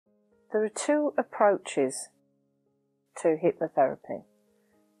There are two approaches to hypnotherapy.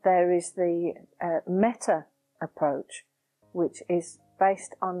 There is the meta approach, which is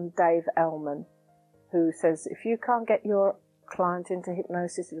based on 𝗙𝗲𝗲𝗏, who says if you can't get your client into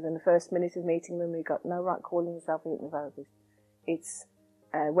hypnosis within the first minute of meeting them, you've got no right calling yourself a hypnotherapist. It's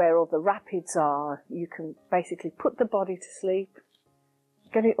where all the rapids are. You can basically put the body to sleep,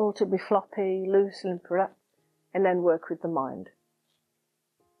 get it all to be floppy, loose, and and then work with the mind.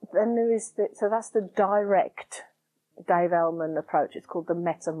 Then there is so that's the direct 𝗙𝗲𝗲𝗏 approach. It's called the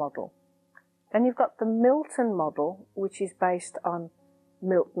meta model. Then you've got the Milton model, which is based on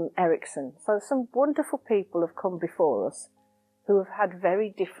Milton Erickson. So some wonderful people have come before us who have had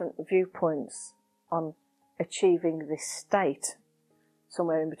very different viewpoints on achieving this state,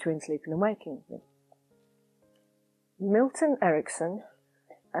 somewhere in between sleeping and waking. Milton Erickson,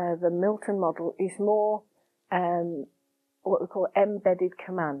 the Milton model, is more what we call embedded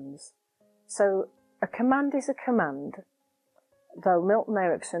commands. So a command is a command, though Milton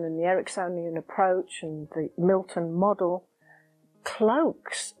Erickson and the Ericksonian approach and the Milton model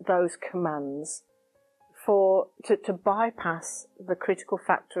cloaks those commands to bypass the critical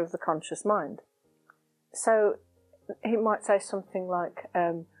factor of the conscious mind. So he might say something like,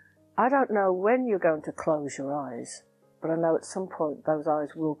 I don't know when you're going to close your eyes, but I know at some point those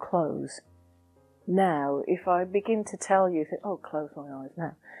eyes will close. Now, if I begin to tell you, oh, close my eyes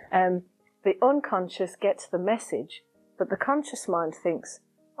now. The unconscious gets the message, but the conscious mind thinks,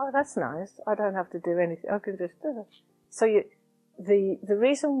 oh, that's nice. I don't have to do anything. I can just do it. So the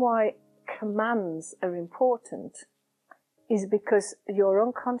reason why commands are important is because your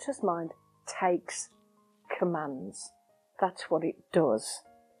unconscious mind takes commands. That's what it does.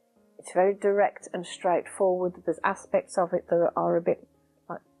 It's very direct and straightforward. There's aspects of it that are a bit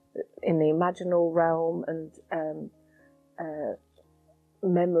like in the imaginal realm and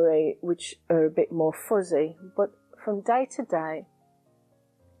memory, which are a bit more fuzzy. But from day to day,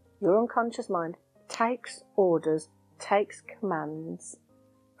 your unconscious mind takes orders, takes commands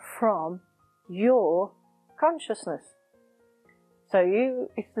from your consciousness. So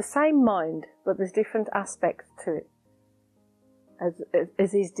it's the same mind, but there's different aspects to it,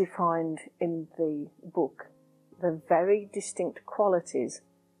 as is defined in the book. There are very distinct qualities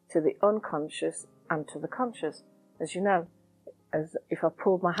to the unconscious and to the conscious. As you know, as if I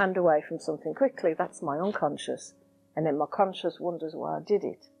pulled my hand away from something quickly, that's my unconscious, and then my conscious wonders why I did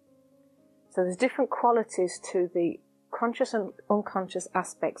it. So there's different qualities to the conscious and unconscious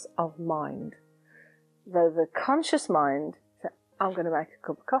aspects of mind. Though the conscious mind said, I'm going to make a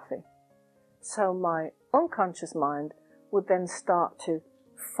cup of coffee. So my unconscious mind would then start to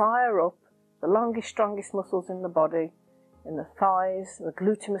fire up the longest, strongest muscles in the body, in the thighs, the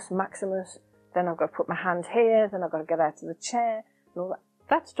gluteus maximus. Then I've got to put my hand here, then I've got to get out of the chair, and all that.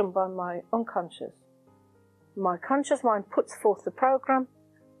 That's done by my unconscious. My conscious mind puts forth the program.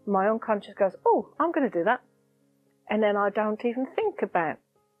 My unconscious goes, oh, I'm going to do that. And then I don't even think about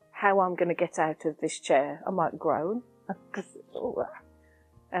how I'm going to get out of this chair. I might groan, but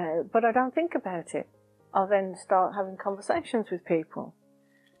I don't think about it. I'll then start having conversations with people.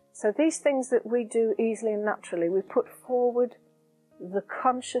 So these things that we do easily and naturally, we put forward the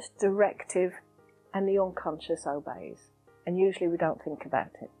conscious directive and the unconscious obeys. And usually we don't think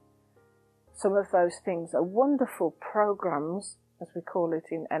about it. Some of those things are wonderful programs, as we call it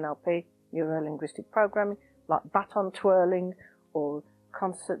in NLP, Neuro-Linguistic Programming, like baton twirling or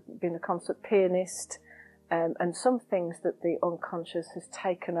being a concert pianist, and some things that the unconscious has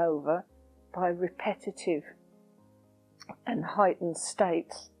taken over by repetitive and heightened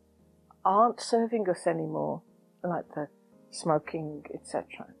states aren't serving us anymore, like the smoking,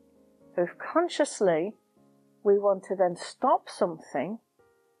 etc. So if consciously we want to then stop something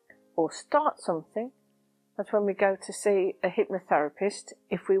or start something, that's when we go to see a hypnotherapist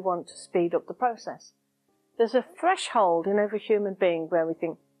if we want to speed up the process. There's a threshold in every human being where we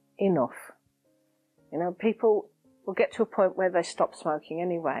think, enough. You know, people will get to a point where they stop smoking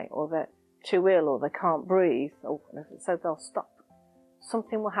anyway, or they're too ill, or they can't breathe, or whatever, so they'll stop.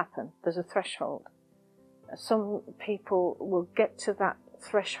 Something will happen. There's a threshold. Some people will get to that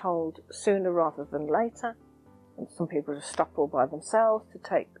threshold sooner rather than later, and some people just stop all by themselves. To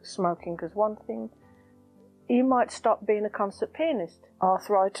take smoking as one thing, you might stop being a concert pianist,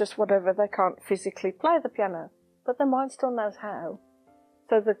 arthritis, whatever, they can't physically play the piano, but the mind still knows how.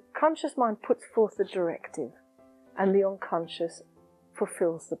 So the conscious mind puts forth the directive, and the unconscious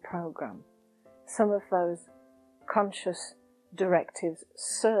fulfills the program. Some of those conscious directives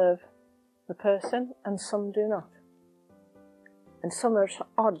serve the person, and some do not. And some are at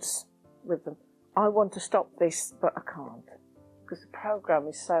odds with them. I want to stop this, but I can't, because the program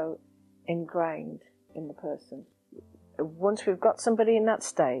is so ingrained in the person. Once we've got somebody in that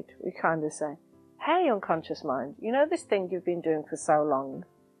state, we kind of say, hey, unconscious mind, you know this thing you've been doing for so long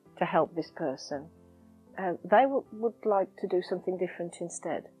to help this person? They would like to do something different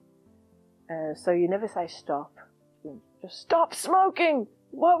instead. So you never say stop. Just stop smoking!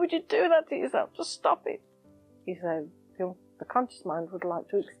 Why would you do that to yourself? Just stop it. You say, the conscious mind would like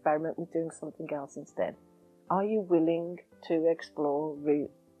to experiment with doing something else instead. Are you willing to explore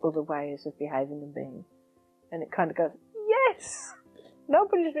other ways of behaving and being? And it kind of goes, yes!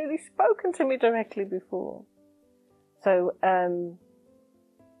 Nobody's really spoken to me directly before. So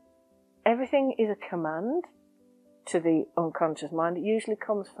everything is a command to the unconscious mind. It usually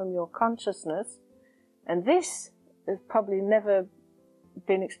comes from your consciousness. And this has probably never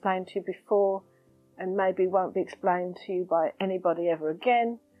been explained to you before, and maybe won't be explained to you by anybody ever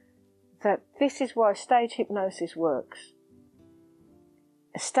again, that this is why stage hypnosis works.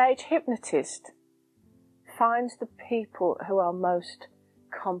 A stage hypnotist finds the people who are most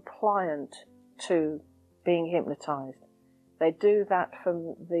compliant to being hypnotized. They do that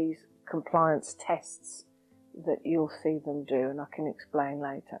from these compliance tests that you'll see them do, and I can explain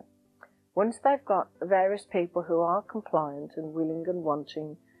later. Once they've got various people who are compliant and willing and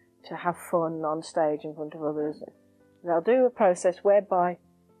wanting to have fun on stage in front of others, they'll do a process whereby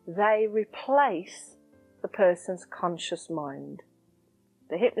they replace the person's conscious mind.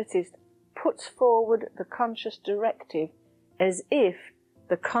 The hypnotist puts forward the conscious directive as if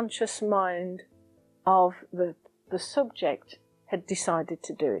the conscious mind of the subject had decided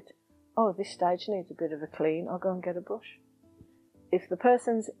to do it. Oh, this stage needs a bit of a clean, I'll go and get a brush. If the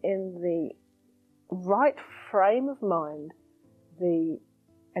person's in the right frame of mind,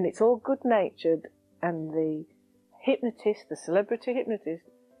 and it's all good-natured, and the hypnotist, the celebrity hypnotist,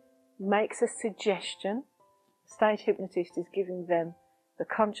 makes a suggestion, the stage hypnotist is giving them the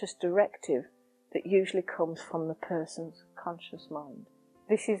conscious directive that usually comes from the person's conscious mind.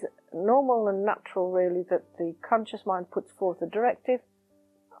 This is normal and natural, really, that the conscious mind puts forth a directive.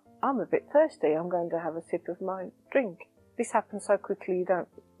 I'm a bit thirsty, I'm going to have a sip of my drink. This happens so quickly you don't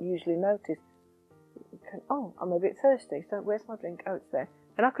usually notice. Oh, I'm a bit thirsty, so where's my drink? Oh, it's there.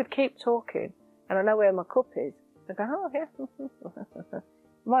 And I could keep talking, and I know where my cup is. I go, oh, yeah.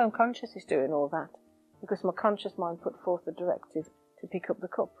 My unconscious is doing all that, because my conscious mind put forth the directive to pick up the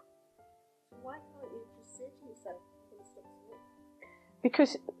cup. Why can't you just say to yourself, stop smoking?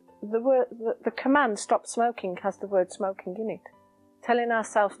 Because the command stop smoking has the word smoking in it. Telling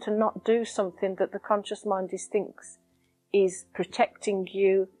ourselves to not do something that the conscious mind thinks is protecting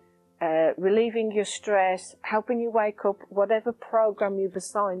you, relieving your stress, helping you wake up, whatever program you've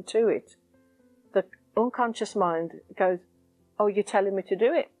assigned to it. The unconscious mind goes, oh, you're telling me to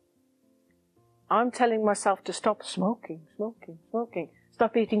do it. I'm telling myself to stop smoking.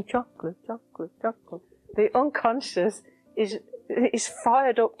 Stop eating chocolate. The unconscious is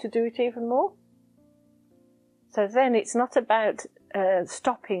fired up to do it even more. So then it's not about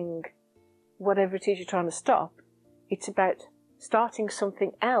stopping whatever it is you're trying to stop. It's about starting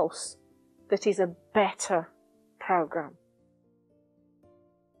something else that is a better program.